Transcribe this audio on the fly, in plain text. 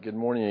Good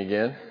morning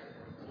again.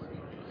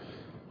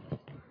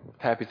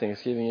 Happy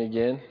Thanksgiving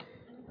again.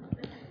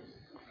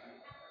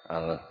 I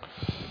don't know.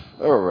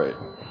 All right.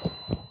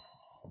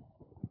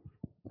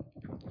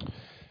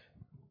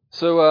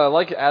 So,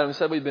 like Adam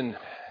said, we've been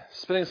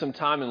spending some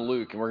time in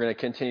Luke, and we're going to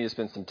continue to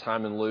spend some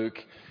time in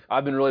Luke.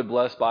 I've been really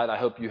blessed by it. I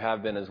hope you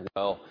have been as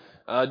well.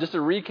 Just to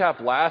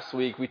recap last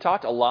week, we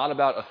talked a lot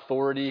about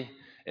authority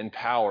and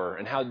power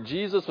and how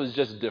Jesus was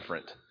just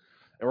different.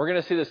 And we're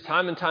going to see this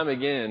time and time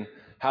again,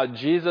 how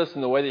Jesus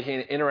and the way that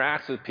he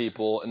interacts with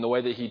people and the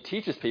way that he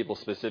teaches people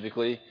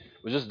specifically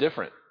was just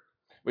different.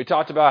 We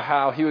talked about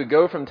how he would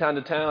go from town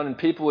to town and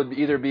people would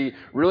either be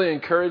really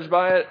encouraged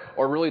by it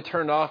or really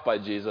turned off by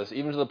Jesus,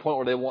 even to the point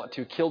where they want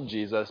to kill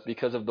Jesus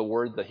because of the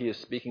words that he is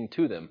speaking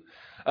to them.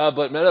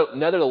 But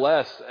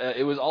nevertheless,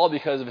 it was all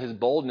because of his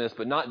boldness,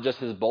 but not just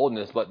his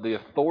boldness, but the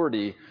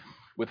authority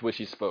with which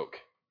he spoke.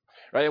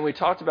 Right? And we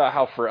talked about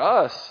how for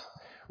us,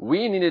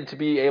 we needed to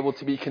be able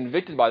to be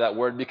convicted by that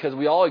word because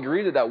we all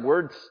agree that that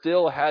word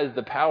still has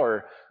the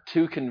power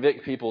to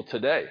convict people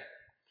today.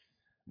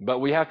 But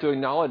we have to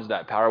acknowledge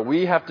that power.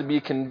 We have to be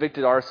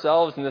convicted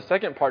ourselves. And the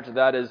second part to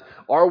that is,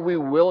 are we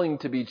willing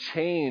to be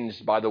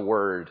changed by the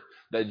word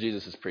that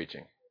Jesus is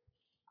preaching?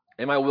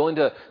 Am I willing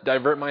to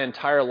divert my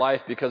entire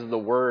life because of the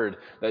word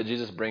that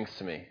Jesus brings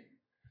to me?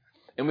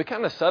 And we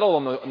kind of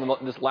settled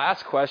on this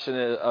last question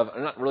of,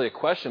 not really a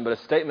question, but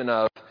a statement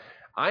of,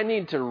 I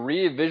need to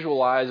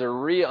re-visualize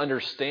or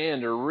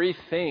re-understand or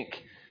rethink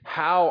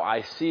how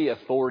I see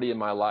authority in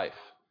my life.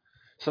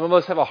 Some of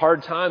us have a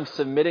hard time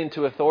submitting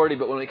to authority,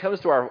 but when it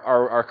comes to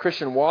our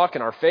Christian walk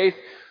and our faith,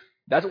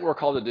 that's what we're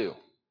called to do.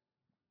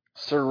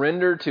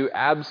 Surrender to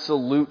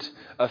absolute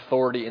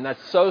authority. And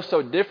that's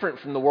so different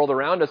from the world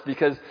around us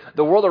because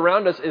the world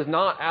around us is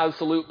not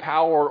absolute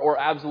power or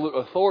absolute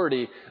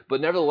authority,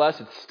 but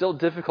nevertheless, it's still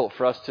difficult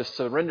for us to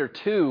surrender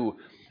to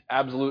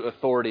absolute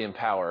authority and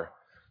power.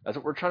 That's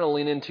what we're trying to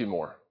lean into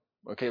more.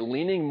 Okay,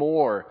 leaning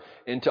more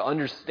into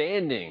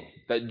understanding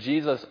that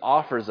Jesus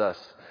offers us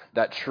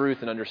that truth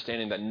and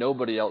understanding that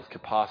nobody else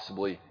could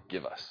possibly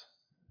give us.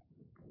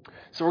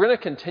 So we're going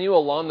to continue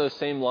along those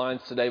same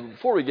lines today. But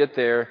before we get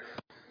there,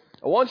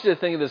 I want you to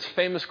think of this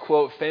famous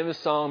quote, famous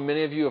song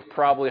many of you have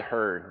probably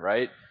heard,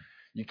 right?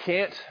 You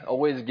can't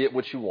always get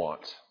what you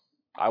want.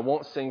 I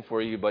won't sing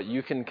for you, but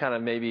you can kind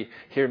of maybe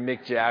hear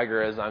Mick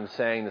Jagger as I'm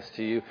saying this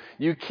to you.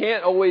 You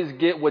can't always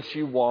get what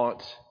you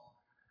want,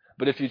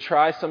 but if you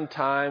try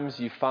sometimes,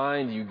 you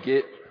find you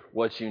get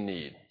what you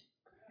need.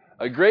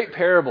 A great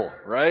parable,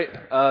 right?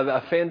 A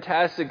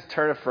fantastic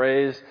turn of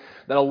phrase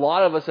that a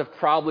lot of us have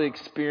probably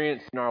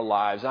experienced in our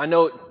lives. I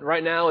know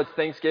right now it's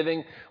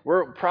Thanksgiving.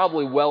 We're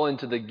probably well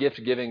into the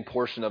gift-giving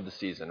portion of the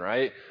season,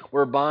 right?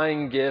 We're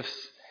buying gifts.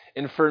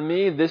 And for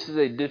me, this is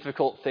a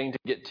difficult thing to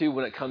get to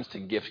when it comes to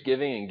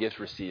gift-giving and gift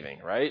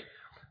receiving, right?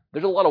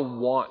 There's a lot of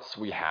wants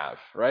we have,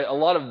 right? A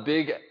lot of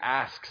big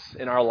asks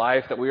in our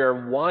life that we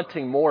are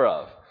wanting more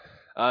of.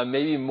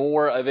 Maybe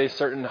more of a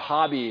certain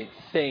hobby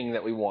thing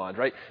that we want,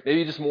 right?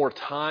 Maybe just more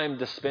time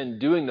to spend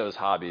doing those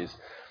hobbies.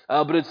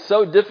 But it's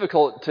so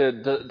difficult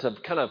to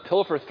kind of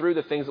pilfer through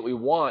the things that we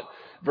want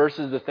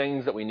versus the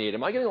things that we need.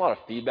 Am I getting a lot of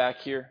feedback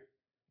here?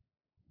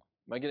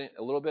 Am I getting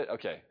a little bit?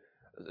 Okay.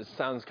 It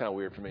sounds kind of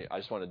weird for me. I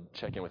just want to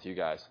check in with you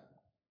guys.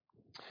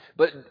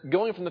 But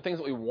going from the things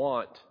that we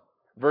want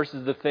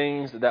versus the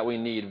things that we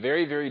need,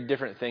 very, very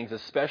different things,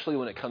 especially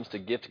when it comes to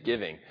gift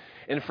giving.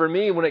 And for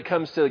me, when it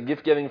comes to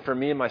gift giving, for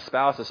me and my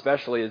spouse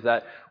especially, is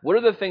that what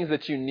are the things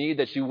that you need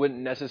that you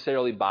wouldn't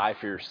necessarily buy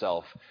for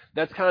yourself?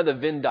 That's kind of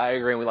the Venn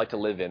diagram we like to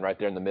live in, right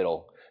there in the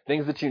middle.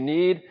 Things that you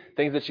need,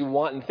 things that you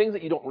want, and things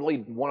that you don't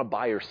really want to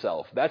buy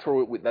yourself. That's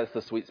where that's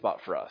the sweet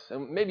spot for us.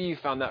 And maybe you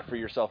found that for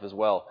yourself as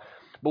well.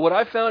 But what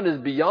I found is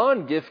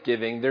beyond gift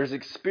giving, there's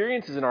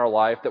experiences in our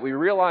life that we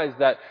realize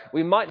that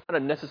we might not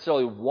have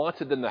necessarily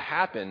wanted them to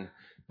happen,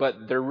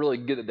 but they're really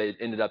good that they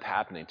ended up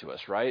happening to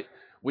us, right?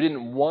 We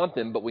didn't want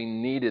them, but we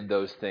needed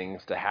those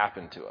things to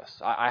happen to us.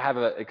 I have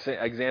an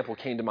example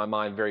came to my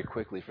mind very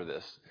quickly for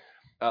this.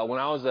 When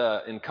I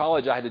was in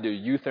college, I had to do a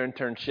youth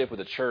internship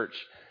with a church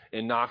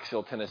in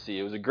Knoxville, Tennessee.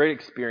 It was a great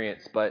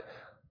experience, but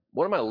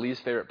one of my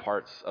least favorite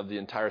parts of the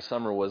entire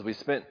summer was we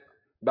spent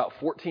about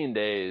 14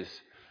 days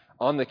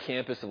on the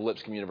campus of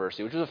Lipscomb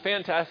University, which was a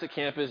fantastic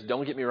campus,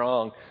 don't get me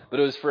wrong, but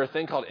it was for a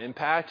thing called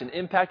Impact, and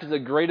Impact is a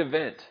great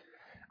event.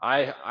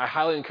 I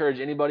highly encourage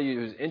anybody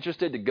who's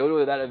interested to go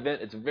to that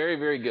event. It's very,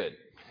 very good.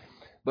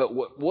 But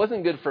what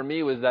wasn't good for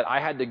me was that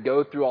I had to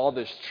go through all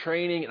this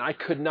training, and I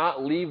could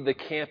not leave the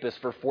campus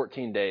for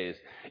 14 days.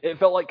 It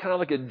felt like kind of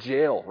like a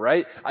jail,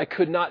 right? I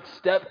could not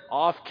step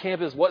off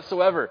campus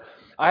whatsoever.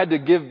 I had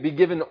to be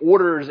given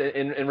orders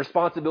and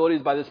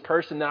responsibilities by this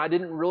person that I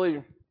didn't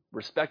really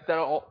respect that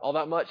all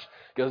that much.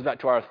 Goes back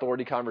to our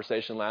authority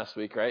conversation last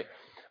week, right?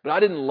 But I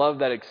didn't love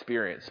that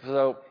experience.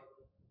 So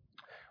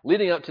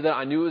leading up to that,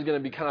 I knew it was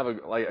going to be kind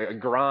of a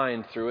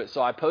grind through it.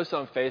 So I posted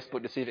on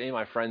Facebook to see if any of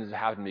my friends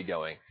happened to be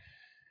going.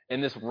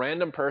 And this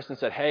random person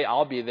said, hey,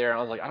 I'll be there. And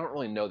I was like, I don't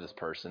really know this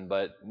person,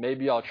 but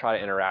maybe I'll try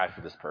to interact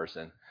with this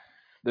person.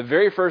 The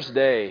very first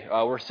day,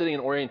 we're sitting in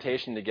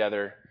orientation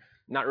together.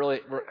 not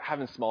really, we're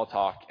having small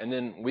talk. And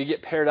then we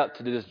get paired up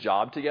to do this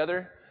job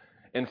together.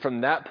 And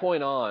from that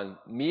point on,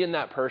 me and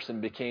that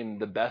person became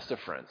the best of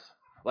friends.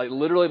 Like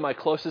literally my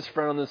closest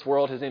friend in this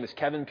world, his name is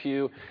Kevin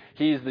Pugh.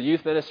 He's the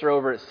youth minister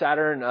over at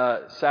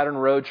Saturn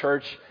Road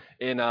Church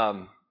in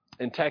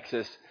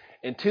Texas.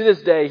 And to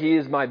this day, he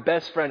is my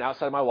best friend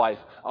outside of my wife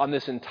on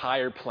this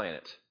entire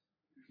planet.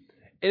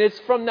 And it's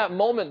from that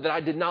moment that I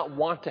did not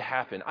want to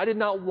happen. I did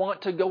not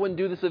want to go and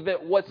do this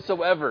event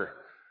whatsoever.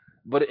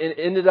 But it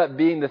ended up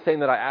being the thing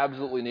that I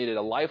absolutely needed,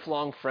 a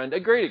lifelong friend,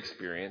 a great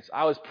experience.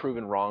 I was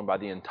proven wrong by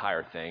the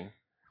entire thing.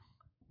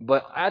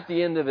 But at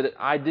the end of it,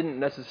 I didn't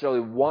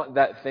necessarily want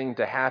that thing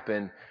to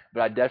happen,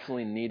 but I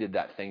definitely needed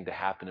that thing to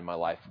happen in my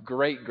life.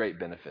 Great, great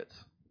benefits.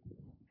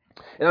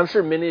 And I'm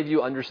sure many of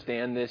you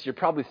understand this. You're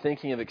probably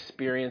thinking of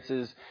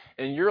experiences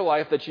in your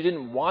life that you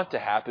didn't want to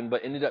happen,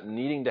 but ended up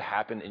needing to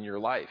happen in your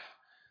life.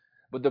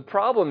 But the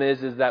problem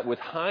is that with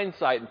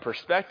hindsight and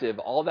perspective,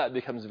 all that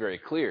becomes very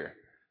clear.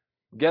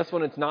 Guess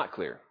when it's not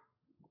clear?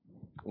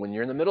 When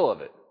you're in the middle of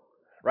it,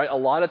 right? A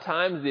lot of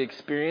times the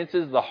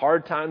experiences, the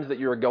hard times that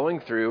you're going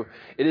through,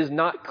 it is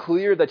not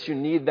clear that you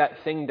need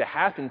that thing to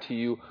happen to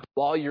you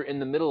while you're in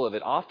the middle of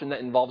it. Often that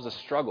involves a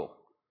struggle,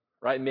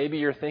 right? Maybe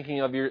you're thinking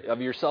of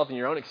yourself in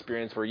your own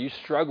experience where you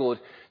struggled,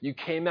 you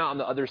came out on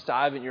the other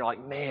side of it and you're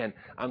like, man,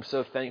 I'm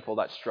so thankful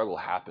that struggle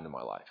happened in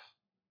my life.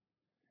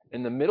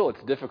 In the middle,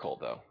 it's difficult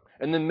though.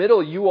 In the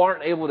middle, you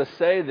aren't able to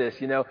say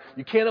this,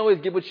 you can't always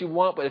get what you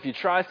want, but if you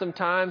try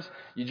sometimes,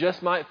 you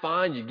just might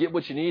find you get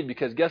what you need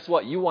because guess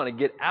what? You want to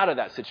get out of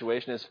that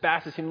situation as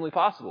fast as humanly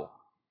possible.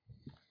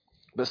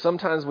 But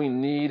sometimes we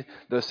need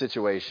those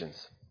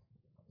situations.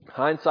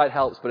 Hindsight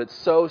helps, but it's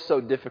so, so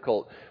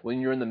difficult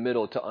when you're in the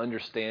middle to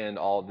understand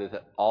all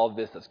of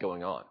this that's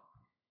going on.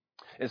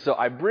 And so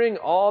I bring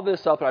all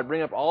this up, and I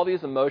bring up all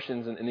these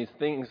emotions and these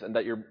things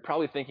that you're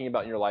probably thinking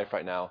about in your life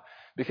right now,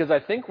 because I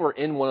think we're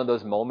in one of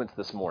those moments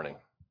this morning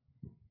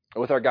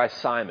with our guy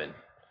Simon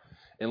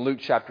in Luke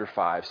chapter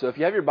 5. So if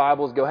you have your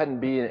Bibles, go ahead and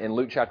be in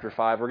Luke chapter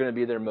 5. We're going to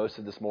be there most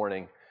of this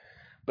morning.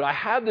 But I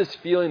have this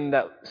feeling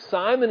that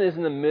Simon is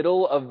in the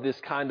middle of this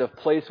kind of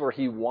place where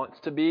he wants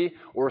to be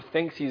or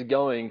thinks he's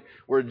going,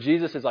 where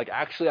Jesus is like,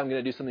 actually, I'm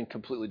going to do something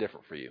completely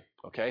different for you.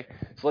 Okay?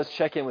 So let's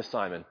check in with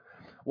Simon.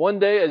 One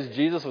day as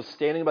Jesus was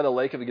standing by the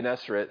lake of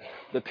Gennesaret,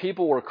 the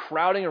people were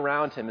crowding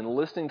around him and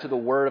listening to the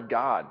word of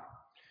God.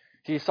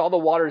 He saw the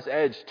water's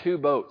edge 2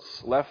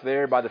 boats left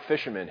there by the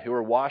fishermen who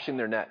were washing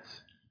their nets.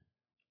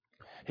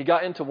 He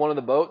got into one of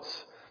the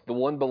boats, the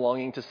one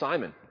belonging to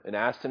Simon, and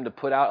asked him to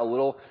put out a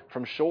little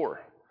from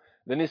shore.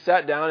 Then he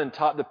sat down and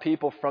taught the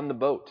people from the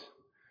boat.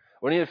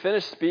 When he had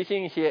finished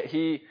speaking,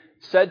 he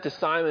said to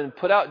Simon,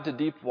 "Put out into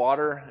deep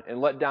water and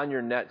let down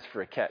your nets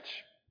for a catch."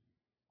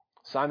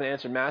 Simon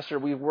answered, "Master,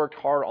 we've worked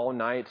hard all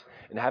night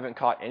and haven't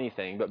caught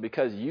anything, but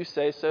because you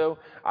say so,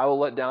 I will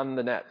let down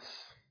the nets."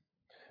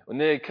 When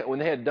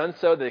they had done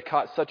so, they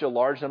caught such a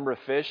large number of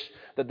fish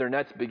that their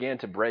nets began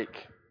to break.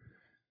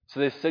 So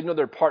they signaled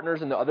their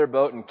partners in the other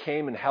boat and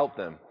came and helped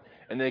them.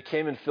 And they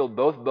came and filled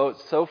both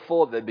boats so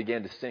full that they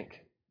began to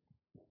sink.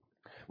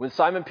 When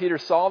Simon Peter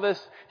saw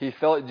this, he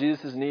fell at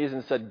Jesus' knees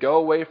and said, "Go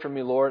away from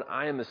me, Lord,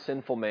 I am a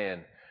sinful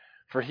man."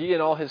 For he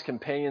and all his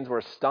companions were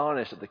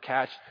astonished at the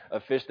catch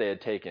of fish they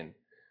had taken.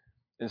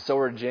 And so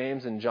were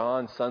James and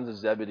John, sons of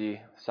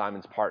Zebedee,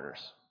 Simon's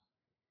partners.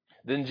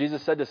 Then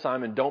Jesus said to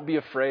Simon, "Don't be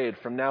afraid.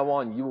 From now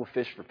on, you will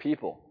fish for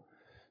people."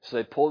 So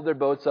they pulled their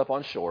boats up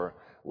on shore,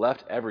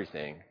 left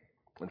everything,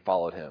 and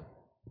followed him.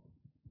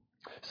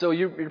 So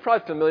you're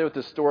probably familiar with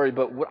this story,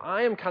 but what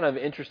I am kind of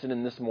interested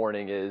in this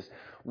morning is,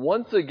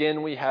 once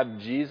again, we have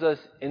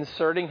Jesus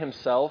inserting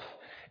himself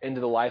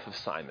into the life of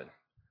Simon.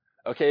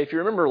 Okay, if you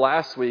remember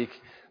last week,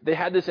 they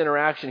had this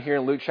interaction here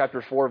in Luke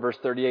chapter 4, verse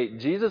 38.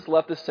 Jesus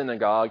left the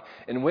synagogue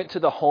and went to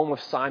the home of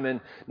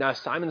Simon. Now,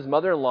 Simon's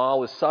mother-in-law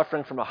was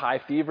suffering from a high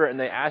fever, and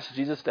they asked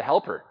Jesus to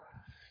help her.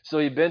 So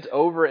he bent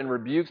over and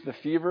rebuked the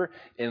fever,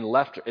 and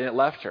it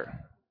left her.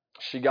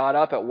 She got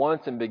up at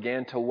once and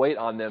began to wait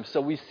on them.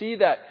 So we see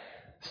that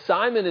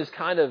Simon is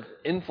kind of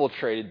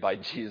infiltrated by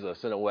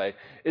Jesus in a way.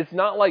 It's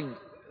not like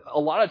a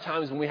lot of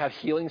times when we have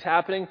healings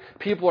happening,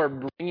 people are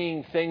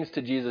bringing things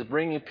to Jesus,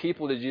 bringing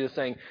people to Jesus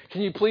saying,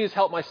 "Can you please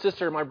help my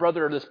sister, my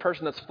brother, or this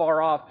person that's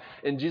far off?"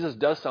 And Jesus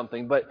does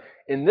something. But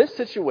in this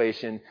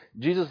situation,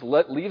 Jesus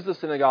leaves the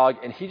synagogue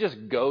and he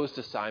just goes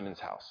to Simon's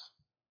house.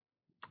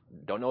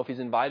 Don't know if he's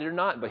invited or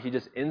not, but he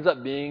just ends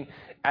up being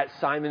at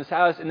Simon's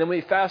house. And then we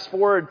fast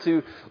forward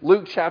to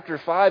Luke chapter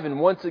 5, and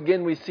once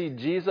again we see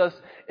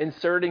Jesus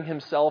inserting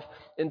himself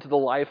into the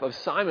life of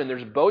Simon.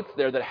 There's boats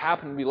there that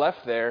happen to be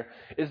left there.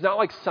 It's not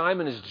like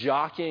Simon is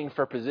jockeying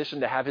for position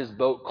to have his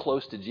boat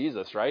close to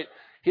Jesus, right?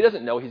 He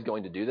doesn't know he's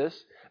going to do this,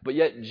 but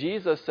yet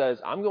Jesus says,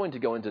 "I'm going to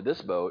go into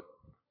this boat."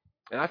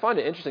 And I find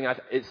it interesting.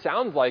 It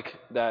sounds like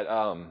that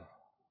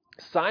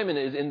Simon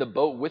is in the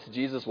boat with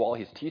Jesus while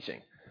he's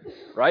teaching.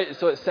 Right?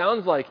 So it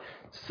sounds like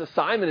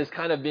Simon is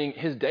kind of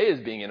his day is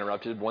being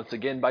interrupted once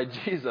again by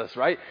Jesus,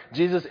 right?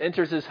 Jesus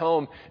enters his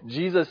home,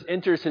 Jesus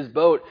enters his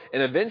boat,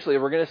 and eventually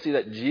we're going to see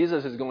that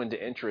Jesus is going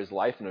to enter his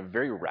life in a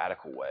very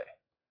radical way.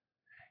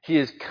 He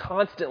is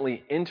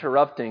constantly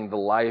interrupting the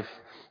life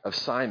of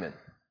Simon.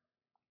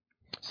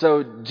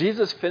 So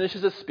Jesus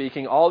finishes his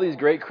speaking. All these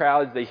great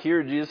crowds, they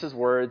hear Jesus'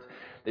 words.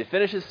 They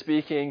finish his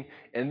speaking,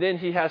 and then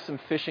he has some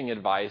fishing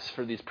advice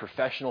for these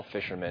professional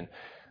fishermen.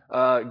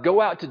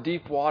 Go out to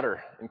deep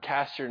water and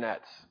cast your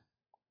nets.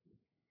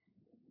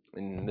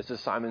 And this is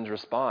Simon's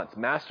response.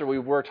 Master,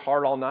 we've worked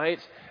hard all night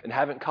and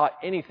haven't caught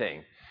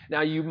anything.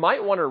 Now, you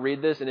might want to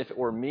read this, and if it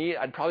were me,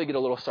 I'd probably get a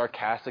little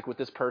sarcastic with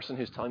this person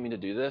who's telling me to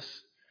do this,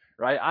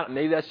 right?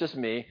 Maybe that's just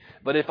me.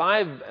 But if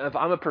I'm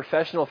a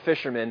professional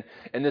fisherman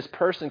and this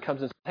person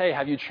comes and says, hey,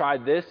 have you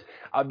tried this?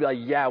 I'd be like,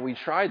 yeah, we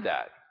tried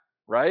that,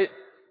 right?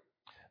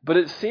 But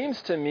it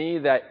seems to me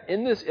that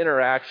in this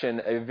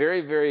interaction, a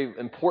very, very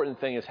important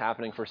thing is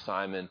happening for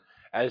Simon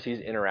as he's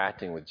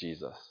interacting with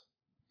Jesus.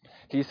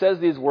 He says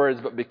these words,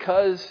 but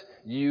because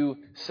you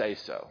say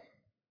so.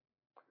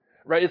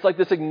 Right? It's like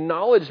this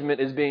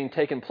acknowledgement is being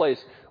taken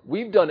place.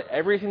 We've done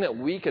everything that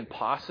we could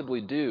possibly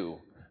do,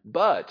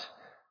 but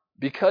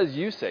because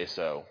you say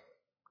so,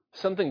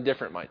 something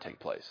different might take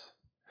place.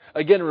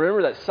 Again,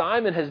 remember that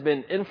Simon has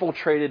been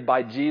infiltrated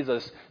by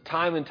Jesus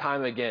time and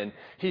time again.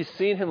 He's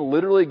seen him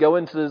literally go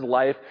into his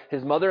life.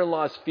 His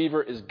mother-in-law's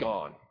fever is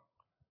gone.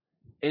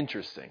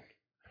 Interesting.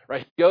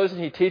 Right? He goes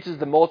and he teaches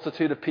the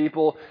multitude of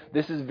people.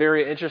 This is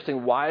very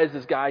interesting. Why does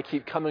this guy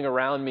keep coming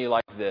around me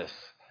like this?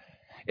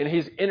 And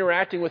he's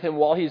interacting with him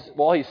while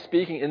he's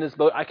speaking in this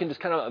boat. I can just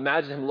kind of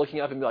imagine him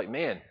looking up and be like,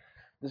 man,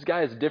 this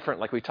guy is different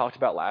like we talked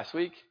about last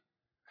week.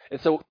 And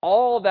so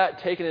all that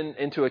taken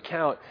into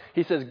account,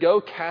 he says, go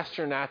cast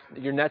your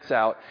nets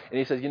out. And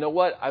he says, you know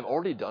what? I've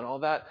already done all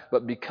that,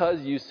 but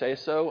because you say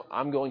so,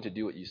 I'm going to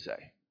do what you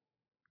say.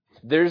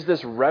 There's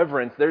this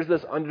reverence, there's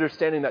this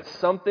understanding that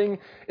something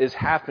is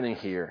happening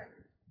here.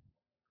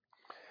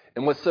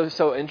 And what's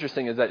so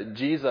interesting is that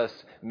Jesus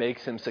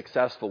makes him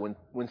successful.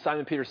 When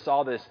Simon Peter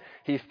saw this,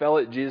 he fell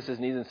at Jesus'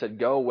 knees and said,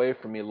 go away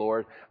from me,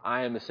 Lord.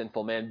 I am a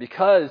sinful man.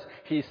 Because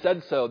he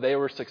said so, they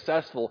were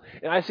successful.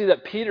 And I see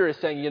that Peter is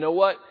saying, you know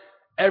what?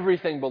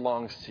 Everything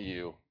belongs to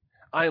you.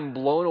 I am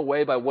blown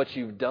away by what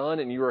you've done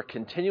and you are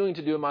continuing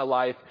to do in my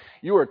life.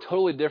 You are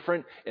totally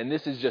different, and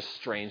this is just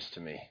strange to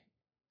me.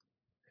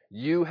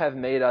 You have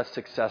made us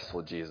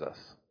successful, Jesus.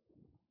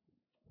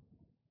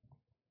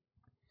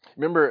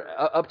 Remember,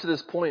 up to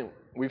this point,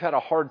 we've had a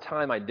hard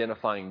time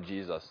identifying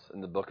Jesus in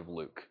the book of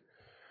Luke.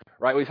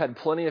 Right? We've had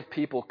plenty of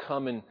people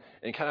come and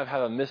kind of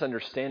have a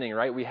misunderstanding,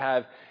 right? We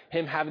have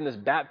him having this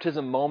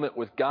baptism moment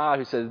with God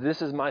who says,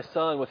 this is my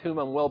son with whom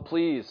I'm well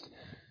pleased.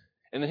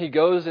 And then he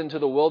goes into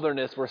the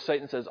wilderness where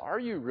Satan says, are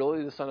you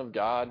really the Son of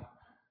God?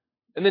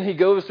 And then he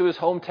goes to his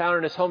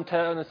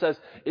hometown and says,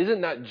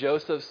 isn't that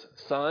Joseph's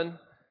son?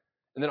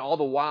 And then all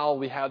the while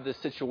we have this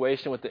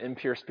situation with the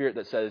impure spirit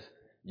that says,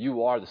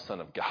 you are the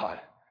Son of God.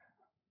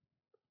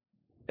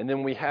 And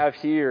then we have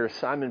here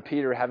Simon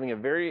Peter having a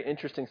very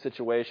interesting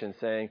situation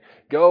saying,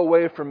 go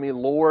away from me,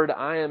 Lord,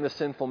 I am a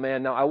sinful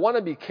man. Now, I want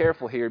to be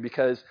careful here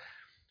because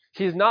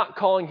he's not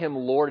calling him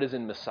Lord as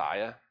in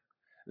Messiah.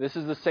 This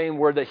is the same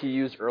word that he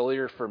used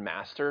earlier for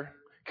master,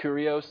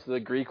 kurios, the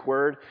Greek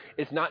word.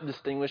 It's not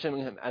distinguishing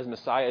him as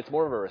Messiah. It's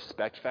more of a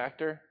respect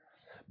factor.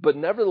 But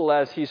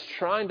nevertheless, he's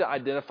trying to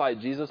identify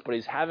Jesus, but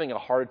he's having a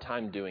hard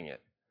time doing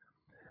it.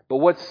 But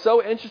what's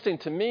so interesting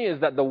to me is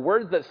that the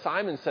words that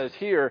Simon says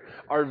here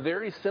are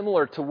very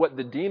similar to what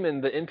the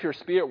demon, the impure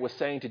spirit, was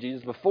saying to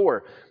Jesus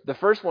before. The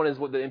first one is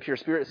what the impure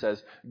spirit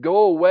says.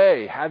 Go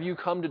away. Have you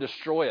come to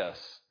destroy us?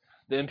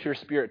 The impure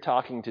spirit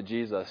talking to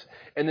Jesus.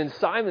 And then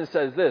Simon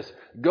says this,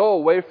 go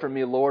away from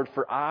me, Lord,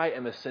 for I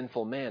am a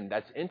sinful man.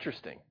 That's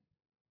interesting.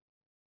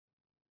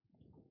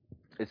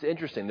 It's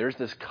interesting. There's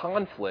this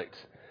conflict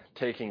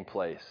taking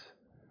place.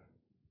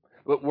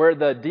 But where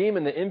the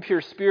demon, the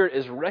impure spirit,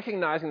 is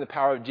recognizing the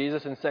power of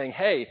Jesus and saying,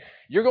 hey,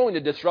 you're going to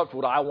disrupt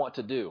what I want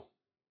to do.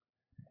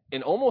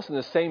 And almost in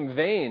the same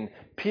vein,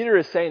 Peter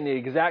is saying the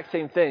exact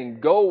same thing.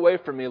 Go away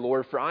from me,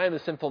 Lord, for I am a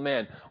sinful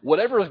man.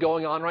 Whatever is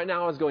going on right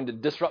now is going to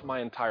disrupt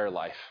my entire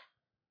life.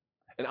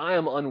 And I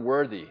am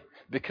unworthy.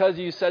 Because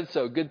you said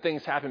so, good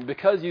things happen.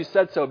 Because you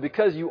said so,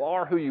 because you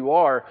are who you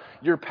are,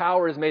 your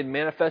power is made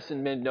manifest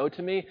and made known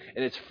to me,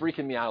 and it's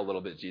freaking me out a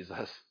little bit,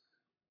 Jesus.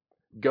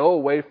 Go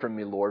away from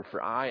me, Lord,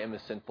 for I am a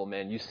sinful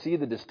man. You see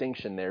the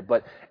distinction there.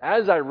 But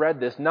as I read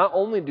this, not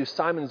only do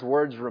Simon's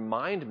words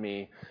remind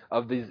me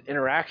of these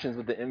interactions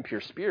with the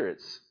impure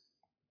spirits,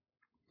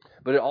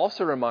 but it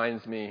also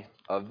reminds me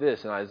of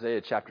this in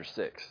Isaiah chapter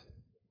 6.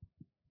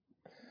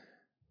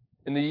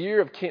 In the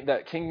year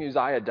that King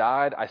Uzziah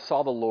died, I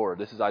saw the Lord,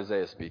 this is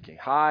Isaiah speaking,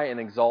 high and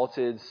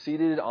exalted,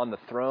 seated on the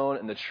throne,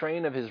 and the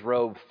train of his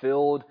robe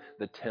filled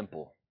the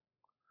temple.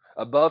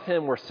 Above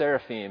him were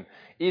seraphim.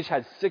 Each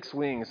had 6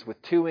 wings.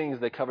 With 2 wings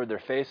they covered their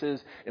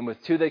faces, and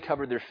with 2 they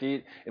covered their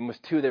feet, and with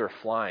 2 they were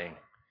flying.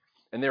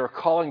 And they were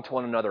calling to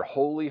one another,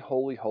 holy,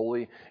 holy,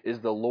 holy is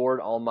the Lord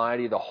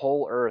Almighty. The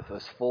whole earth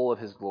is full of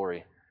his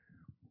glory.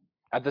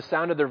 At the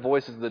sound of their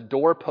voices, the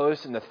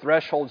doorposts and the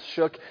threshold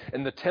shook,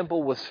 and the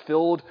temple was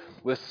filled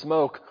with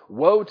smoke.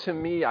 Woe to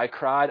me, I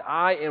cried,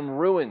 I am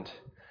ruined,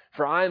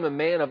 For I am a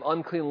man of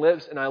unclean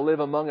lips, and I live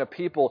among a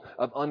people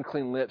of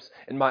unclean lips,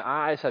 and my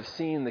eyes have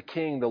seen the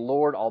King, the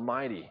Lord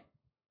Almighty."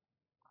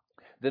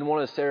 Then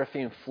one of the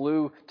seraphim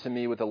flew to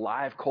me with a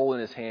live coal in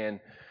his hand,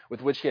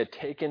 with which he had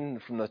taken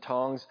from the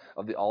tongs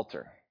of the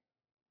altar.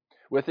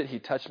 With it he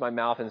touched my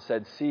mouth and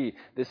said, "See,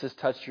 this has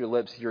touched your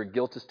lips. Your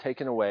guilt is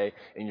taken away,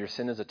 and your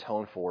sin is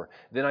atoned for."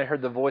 Then I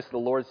heard the voice of the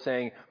Lord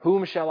saying,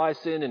 "Whom shall I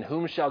send, and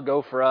whom shall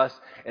go for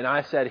us?" And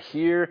I said,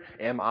 "Here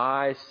am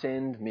I,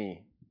 send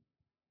me."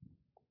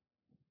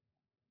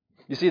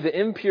 You see, the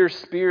impure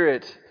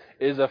spirit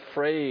is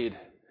afraid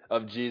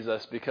of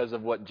Jesus because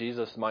of what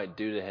Jesus might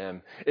do to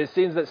him. It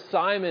seems that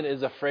Simon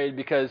is afraid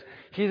because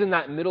he's in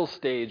that middle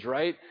stage,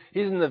 right?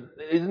 He's in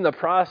the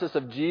process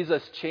of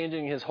Jesus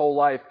changing his whole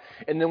life.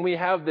 And then we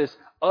have this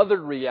other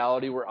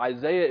reality where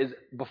Isaiah is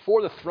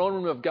before the throne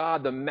room of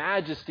God. The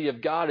majesty of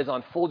God is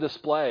on full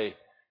display.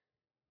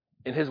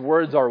 And his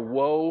words are,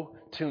 "Woe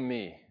to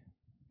me,"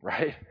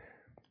 right?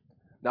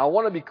 Now, I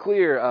want to be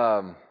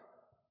clear.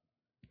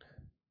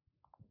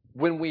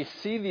 When we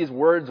see these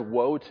words,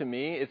 "woe to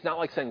me," it's not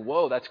like saying,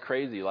 "Whoa, that's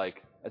crazy."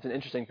 Like, that's an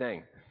interesting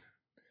thing.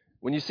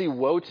 When you see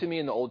 "woe to me"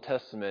 in the Old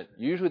Testament,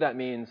 usually that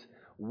means,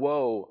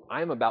 "Whoa,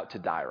 I'm about to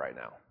die right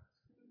now."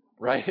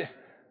 Right?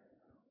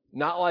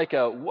 Not like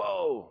a,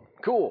 "Whoa,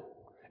 cool."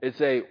 It's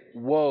a,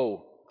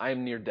 "Whoa, I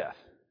am near death."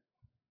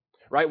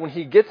 Right? When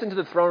he gets into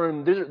the throne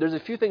room, there's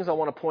a few things I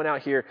want to point out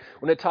here.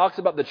 When it talks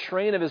about the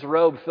train of his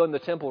robe filling the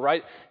temple,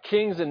 right?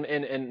 Kings and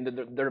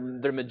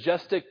their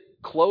majestic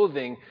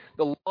clothing,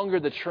 the longer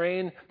the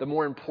train, the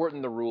more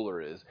important the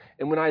ruler is.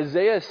 And when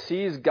Isaiah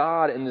sees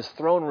God in this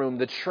throne room,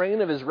 the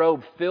train of his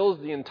robe fills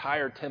the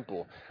entire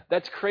temple.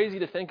 That's crazy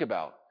to think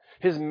about.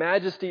 His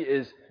majesty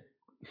is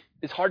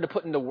hard to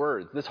put into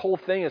words. This whole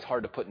thing is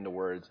hard to put into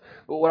words.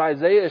 But what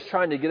Isaiah is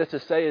trying to get us to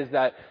say is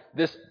that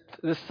this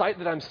sight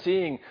that I'm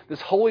seeing,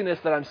 this holiness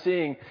that I'm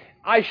seeing,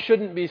 I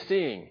shouldn't be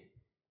seeing.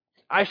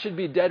 I should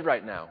be dead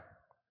right now.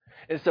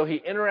 And so he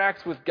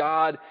interacts with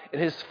God,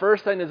 and his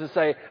first thing is to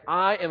say,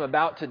 "I am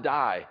about to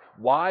die."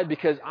 Why?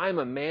 Because I'm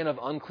a man of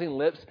unclean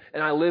lips,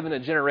 and I live in a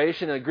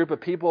generation and a group of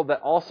people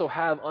that also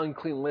have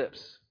unclean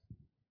lips.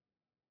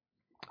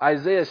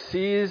 Isaiah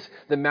sees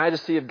the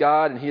majesty of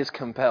God, and he is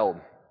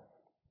compelled.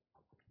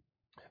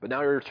 But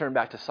now we return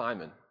back to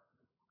Simon.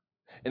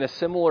 In a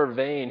similar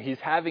vein,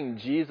 he's having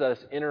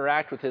Jesus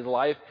interact with his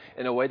life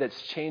in a way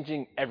that's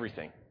changing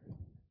everything.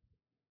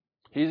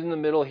 He's in the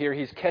middle here.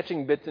 He's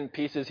catching bits and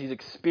pieces. He's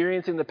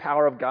experiencing the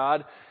power of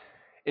God.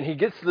 And he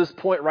gets to this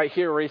point right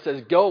here where he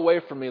says, "Go away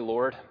from me,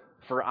 Lord,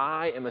 for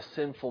I am a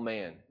sinful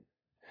man."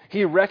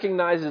 He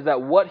recognizes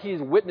that what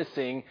he's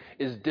witnessing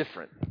is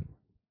different.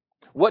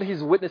 What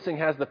he's witnessing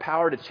has the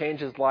power to change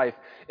his life.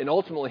 And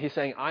ultimately, he's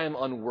saying, "I am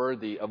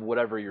unworthy of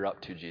whatever you're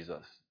up to,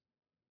 Jesus."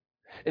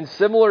 And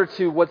similar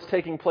to what's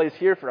taking place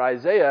here for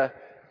Isaiah,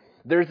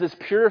 there's this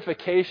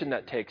purification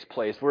that takes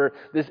place where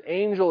this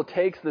angel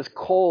takes this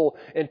coal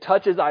and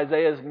touches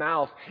Isaiah's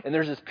mouth, and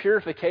there's this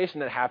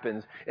purification that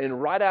happens.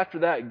 And right after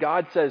that,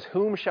 God says,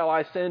 "Whom shall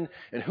I send,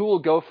 and who will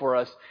go for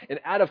us?" And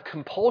out of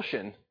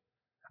compulsion,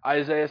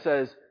 Isaiah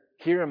says,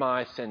 "Here am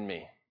I, send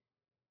me."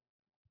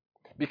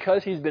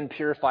 Because he's been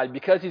purified,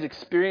 because he's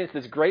experienced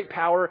this great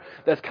power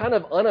that's kind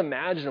of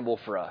unimaginable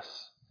for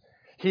us,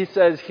 he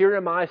says, "Here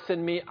am I,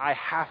 send me. I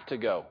have to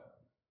go."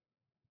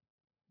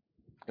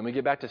 And we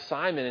get back to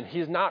Simon, and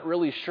he's not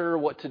really sure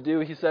what to do.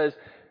 He says,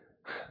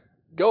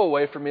 "Go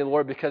away from me,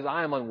 Lord, because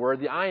I am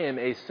unworthy. I am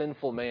a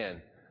sinful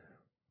man."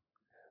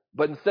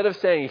 But instead of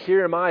saying,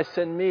 "Here am I,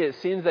 send me," it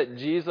seems that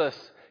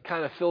Jesus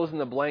kind of fills in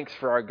the blanks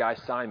for our guy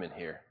Simon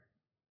here.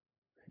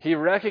 He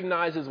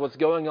recognizes what's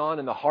going on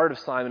in the heart of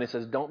Simon. He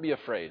says, "Don't be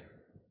afraid.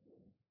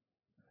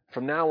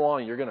 From now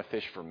on, you're going to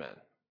fish for men.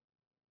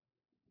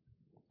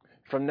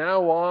 From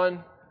now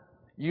on,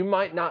 you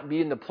might not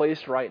be in the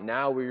place right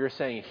now where you're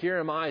saying, 'Here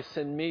am I,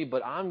 send me,'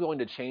 but I'm going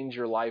to change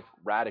your life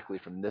radically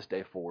from this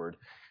day forward.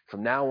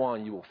 From now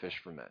on, you will fish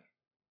for men."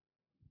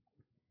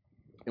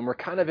 And we're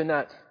kind of in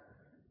that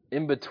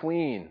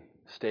in-between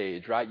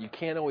stage, right? You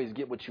can't always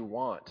get what you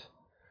want.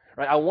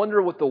 Right? I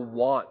wonder what the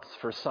wants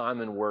for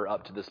Simon were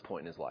up to this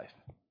point in his life.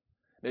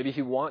 Maybe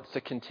he wants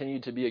to continue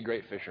to be a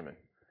great fisherman.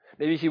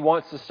 Maybe he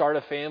wants to start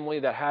a family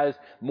that has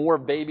more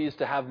babies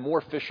to have more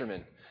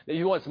fishermen. Maybe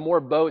he wants more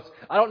boats.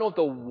 I don't know what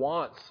the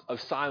wants of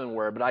Simon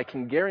were, but I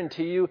can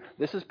guarantee you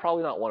this is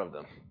probably not one of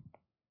them.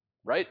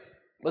 Right?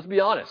 Let's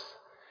be honest.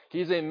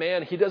 He's a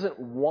man, he doesn't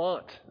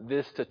want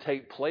this to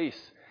take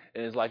place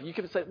in his life. You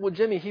could say, "Well,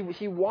 Jimmy,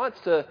 he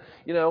wants to,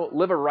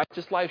 live a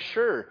righteous life."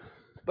 Sure.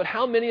 But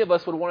how many of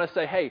us would want to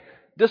say, "Hey,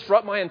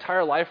 disrupt my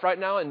entire life right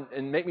now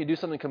and make me do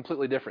something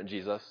completely different,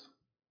 Jesus"?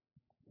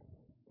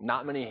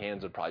 Not many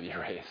hands would probably be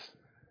raised.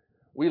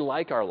 We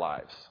like our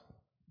lives.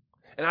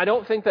 And I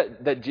don't think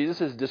that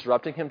Jesus is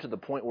disrupting him to the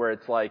point where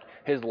it's like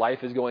his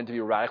life is going to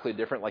be radically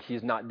different, like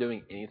he's not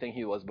doing anything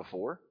he was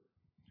before.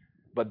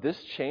 But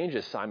this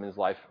changes Simon's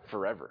life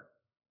forever.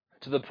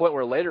 To the point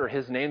where later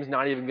his name's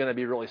not even going to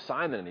be really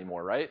Simon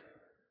anymore, right?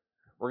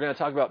 We're going to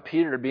talk about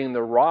Peter being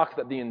the rock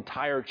that the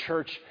entire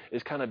church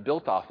is kind of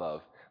built off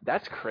of.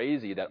 That's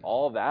crazy that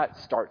all that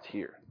starts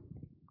here.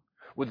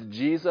 With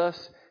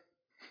Jesus,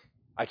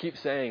 I keep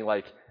saying,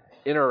 like,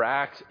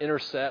 interacts,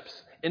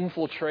 intercepts,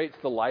 infiltrates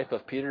the life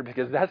of Peter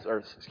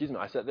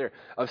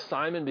of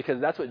Simon,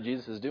 because that's what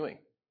Jesus is doing.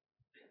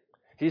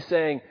 He's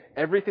saying,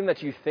 everything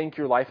that you think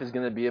your life is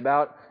going to be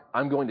about,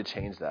 I'm going to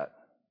change that.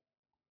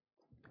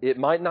 It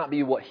might not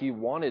be what he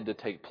wanted to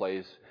take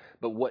place,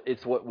 but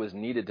what was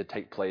needed to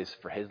take place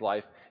for his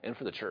life and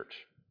for the church.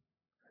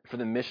 For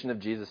the mission of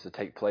Jesus to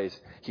take place,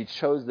 he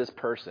chose this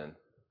person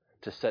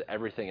to set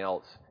everything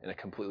else in a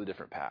completely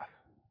different path.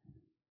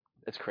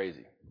 It's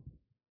crazy.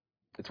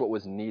 It's what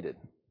was needed.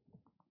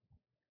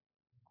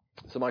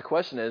 So my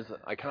question is,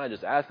 I kind of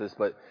just asked this,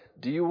 but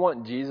do you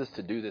want Jesus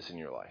to do this in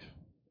your life?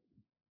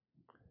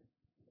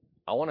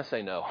 I want to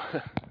say no.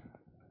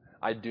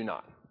 I do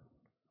not.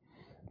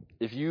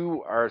 If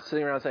you are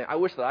sitting around saying, I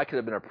wish that I could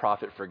have been a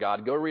prophet for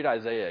God, go read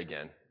Isaiah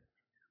again.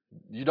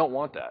 You don't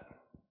want that.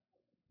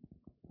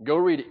 Go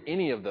read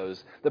any of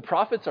those. The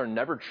prophets are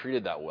never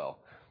treated that well.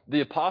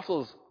 The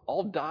apostles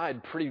all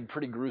died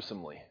pretty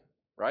gruesomely,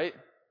 right?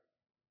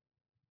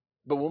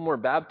 But when we're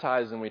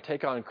baptized and we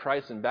take on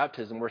Christ in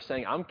baptism, we're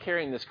saying, I'm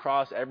carrying this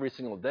cross every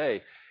single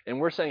day. And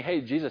we're saying,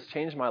 hey, Jesus,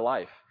 change my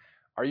life.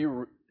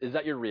 Is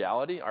that your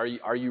reality?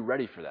 Are you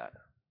ready for that?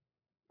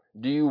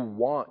 Do you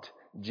want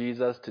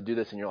Jesus to do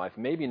this in your life?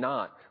 Maybe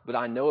not, but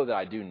I know that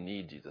I do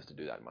need Jesus to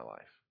do that in my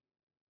life.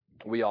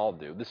 We all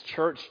do. This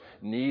church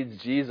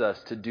needs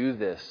Jesus to do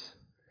this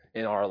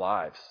in our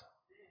lives.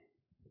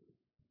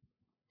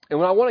 And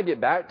what I want to get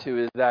back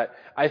to is that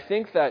I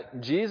think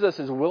that Jesus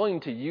is willing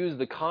to use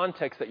the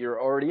context that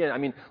you're already in. I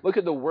mean, look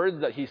at the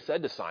words that he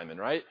said to Simon,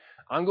 right?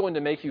 I'm going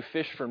to make you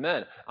fish for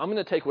men. I'm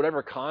going to take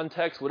whatever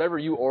context, whatever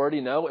you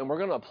already know, and we're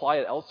going to apply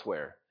it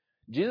elsewhere.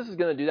 Jesus is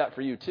going to do that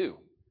for you too.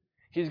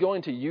 He's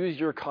going to use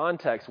your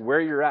context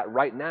where you're at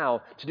right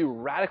now to do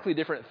radically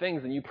different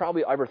things than you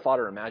probably ever thought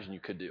or imagined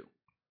you could do.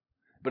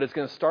 But it's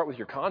going to start with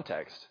your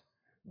context,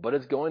 but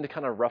it's going to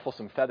kind of ruffle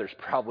some feathers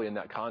probably in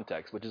that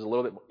context, which is a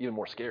little bit even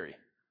more scary.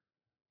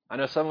 I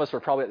know some of us were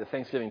probably at the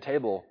Thanksgiving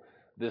table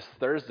this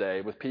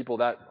Thursday with people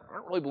that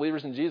aren't really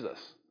believers in Jesus.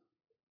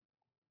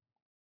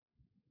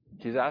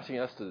 He's asking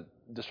us to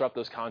disrupt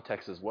those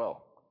contexts as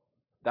well.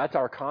 That's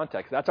our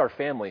context. That's our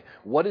family.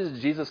 What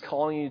is Jesus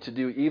calling you to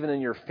do even in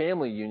your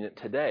family unit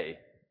today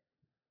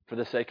for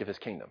the sake of his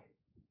kingdom?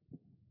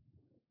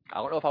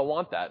 I don't know if I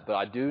want that, but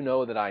I do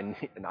know that I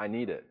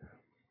need it.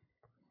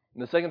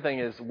 And the second thing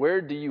is,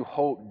 where do you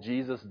hope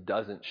Jesus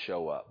doesn't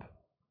show up?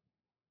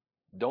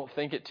 Don't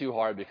think it too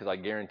hard, because I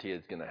guarantee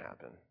it's going to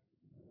happen.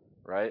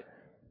 Right?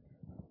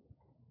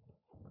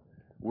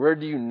 Where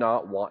do you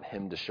not want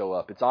him to show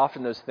up? It's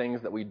often those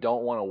things that we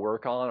don't want to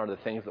work on are the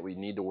things that we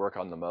need to work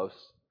on the most.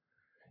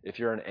 If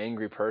you're an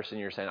angry person,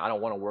 you're saying, I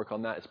don't want to work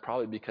on that, it's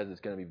probably because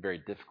it's going to be very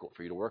difficult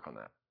for you to work on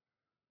that.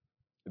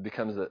 It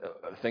becomes a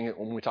thing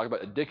when we talk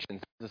about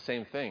addictions, it's the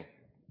same thing.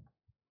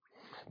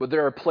 But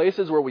there are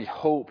places where we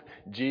hope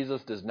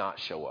Jesus does not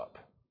show up.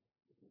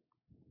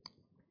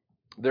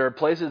 There are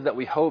places that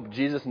we hope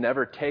Jesus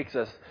never takes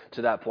us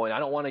to that point. I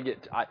don't want to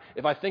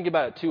if I think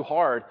about it too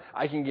hard,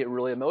 I can get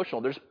really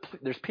emotional.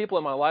 There's people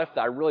in my life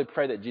that I really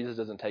pray that Jesus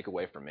doesn't take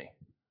away from me.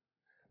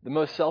 The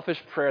most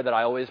selfish prayer that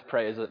I always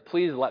pray is that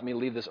please let me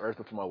leave this earth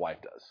before my wife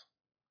does.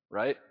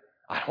 Right?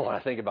 I don't want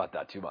to think about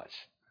that too much.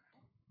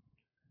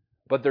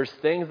 But there's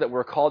things that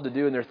we're called to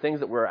do, and there's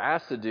things that we're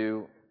asked to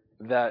do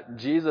that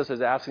Jesus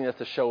is asking us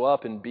to show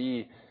up and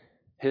be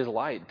his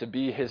light, to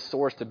be his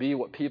source, to be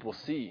what people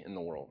see in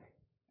the world.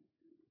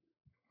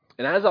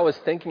 And as I was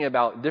thinking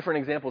about different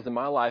examples in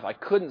my life, I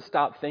couldn't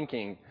stop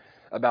thinking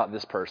about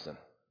this person,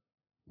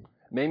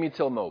 Mamie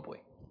Till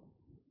Mobley.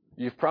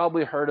 You've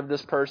probably heard of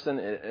this person,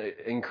 an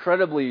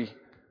incredibly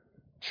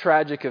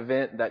tragic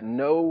event that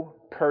no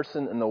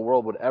person in the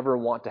world would ever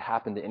want to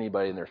happen to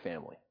anybody in their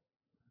family.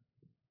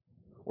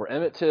 Where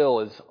Emmett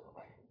Till is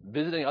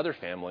visiting other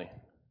family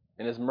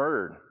and is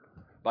murdered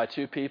by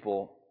two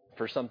people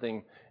for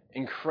something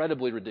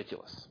incredibly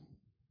ridiculous.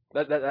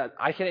 That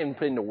I can't even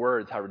put into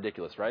words how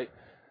ridiculous, right?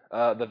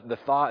 The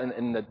thought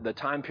and the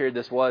time period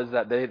this was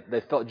that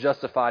they felt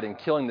justified in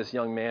killing this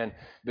young man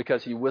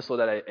because he whistled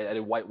at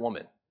a white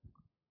woman.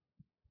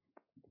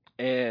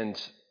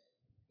 And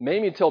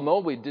Mamie Till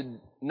Mobley did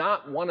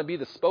not want to be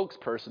the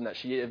spokesperson that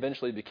she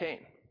eventually became.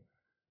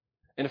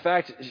 In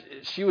fact,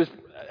 she was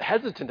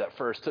hesitant at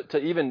first to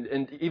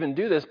even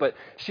do this, but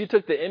she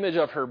took the image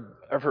of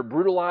her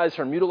brutalized,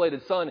 her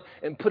mutilated son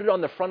and put it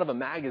on the front of a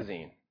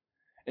magazine.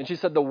 And she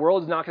said, the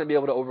world's not going to be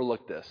able to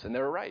overlook this. And they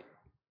were right.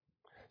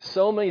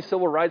 So many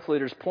civil rights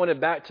leaders pointed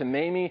back to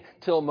Mamie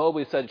Till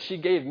Mobley, said she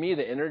gave me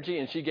the energy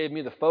and she gave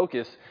me the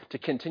focus to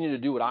continue to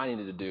do what I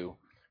needed to do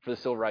for the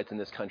civil rights in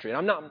this country. And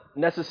I'm not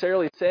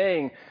necessarily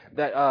saying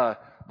that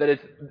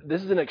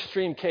this is an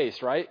extreme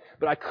case, right?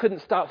 But I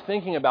couldn't stop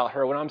thinking about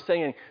her when I'm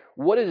saying,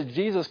 what is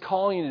Jesus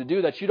calling you to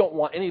do that you don't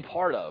want any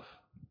part of?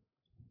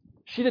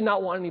 She did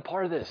not want any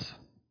part of this.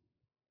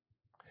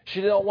 She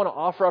did not want to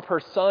offer up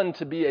her son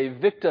to be a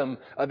victim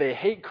of a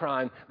hate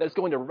crime that's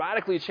going to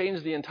radically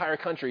change the entire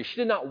country. She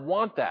did not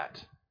want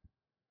that.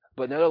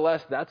 But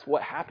nevertheless, that's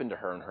what happened to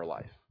her in her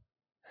life.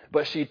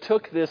 But she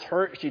took this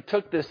hurt,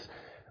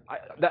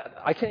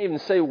 I can't even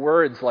say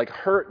words like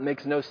hurt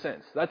makes no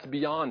sense. That's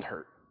beyond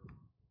hurt.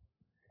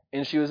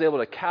 And she was able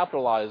to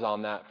capitalize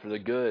on that for the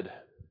good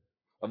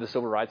of the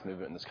civil rights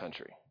movement in this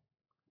country,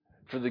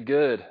 for the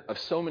good of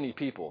so many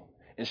people.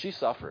 And she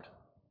suffered.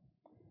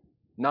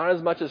 Not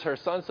as much as her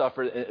son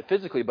suffered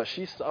physically, but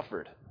she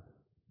suffered.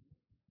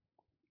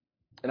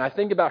 And I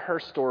think about her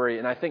story,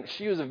 and I think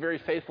she was a very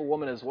faithful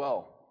woman as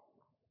well.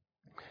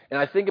 And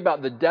I think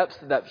about the depths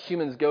that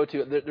humans go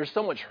to. There's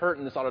so much hurt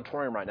in this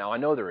auditorium right now. I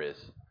know there is.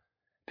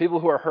 People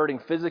who are hurting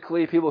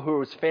physically, people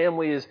whose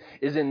family is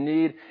in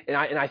need. And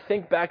I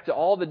think back to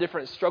all the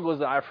different struggles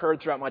that I've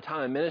heard throughout my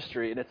time in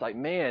ministry, and it's like,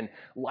 man,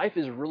 life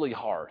is really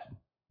hard.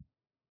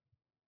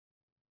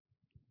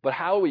 But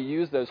how do we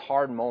use those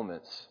hard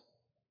moments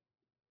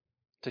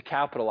to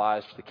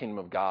capitalize for the kingdom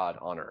of God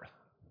on earth?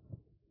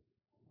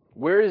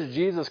 Where is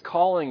Jesus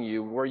calling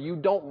you where you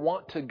don't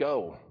want to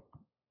go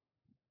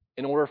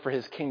in order for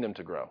his kingdom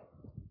to grow?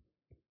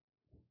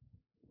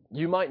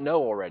 You might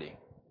know already.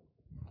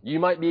 You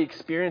might be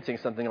experiencing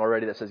something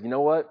already that says, you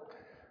know what?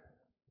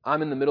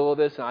 I'm in the middle of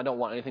this and I don't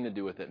want anything to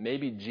do with it.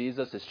 Maybe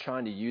Jesus is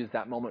trying to use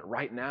that moment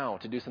right now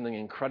to do something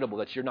incredible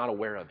that you're not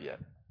aware of yet.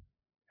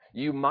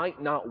 You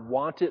might not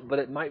want it, but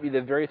it might be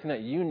the very thing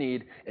that you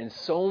need and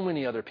so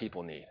many other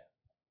people need.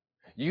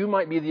 You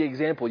might be the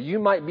example. You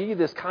might be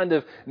this kind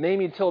of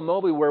Mamie Till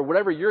Mobley where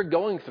whatever you're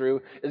going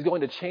through is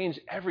going to change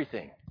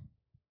everything.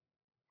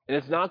 And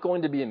it's not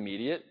going to be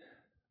immediate,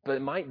 but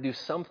it might do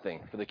something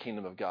for the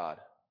kingdom of God.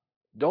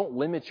 Don't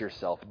limit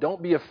yourself.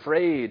 Don't be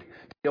afraid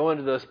to go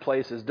into those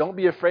places. Don't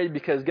be afraid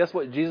because guess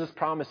what? Jesus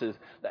promises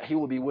that he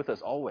will be with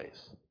us always.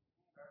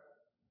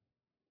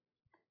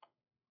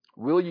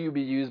 Will you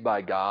be used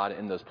by God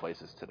in those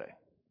places today?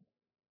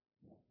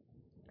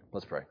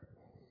 Let's pray.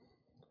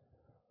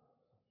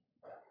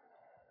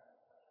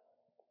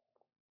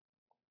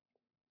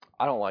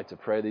 I don't like to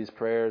pray these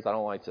prayers. I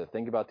don't like to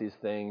think about these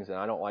things. And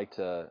I don't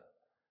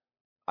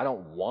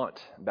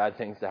want bad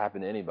things to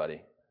happen to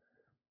anybody.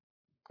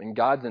 And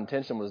God's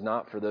intention was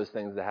not for those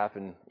things to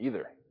happen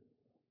either.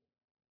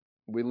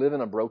 We live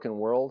in a broken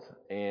world,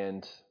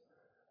 and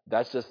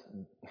that's just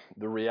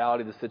the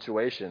reality of the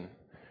situation.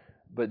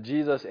 But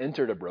Jesus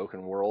entered a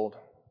broken world,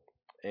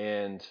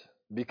 and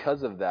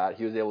because of that,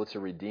 he was able to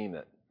redeem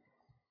it.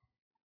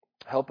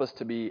 Help us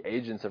to be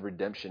agents of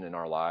redemption in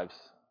our lives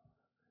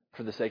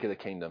for the sake of the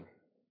kingdom.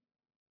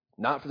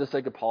 Not for the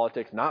sake of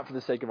politics, not for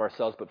the sake of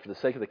ourselves, but for the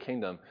sake of the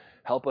kingdom.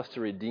 Help us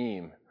to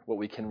redeem what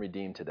we can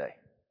redeem today.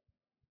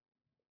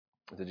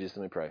 To Jesus,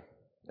 let me pray.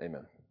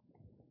 Amen.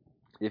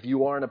 If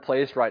you are in a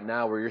place right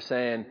now where you're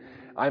saying,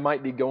 I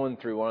might be going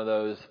through one of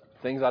those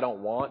things I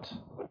don't want,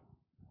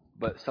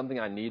 but something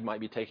I need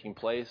might be taking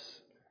place,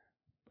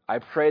 I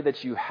pray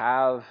that you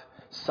have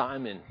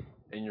Simon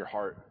in your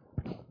heart,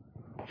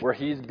 where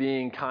he's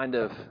being kind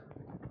of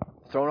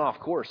thrown off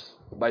course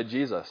by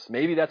Jesus.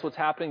 Maybe that's what's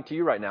happening to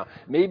you right now.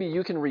 Maybe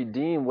you can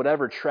redeem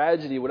whatever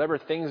tragedy, whatever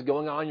things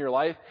going on in your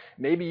life.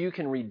 Maybe you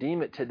can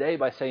redeem it today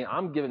by saying,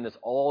 I'm giving this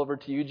all over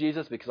to you,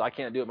 Jesus, because I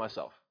can't do it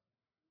myself.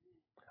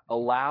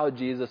 Allow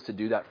Jesus to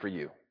do that for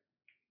you.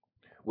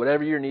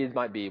 Whatever your needs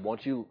might be,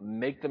 won't you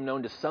make them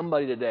known to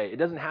somebody today? It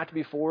doesn't have to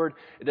be forward.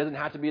 It doesn't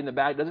have to be in the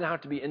back. It doesn't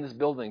have to be in this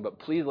building. But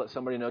please let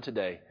somebody know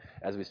today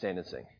as we stand and sing.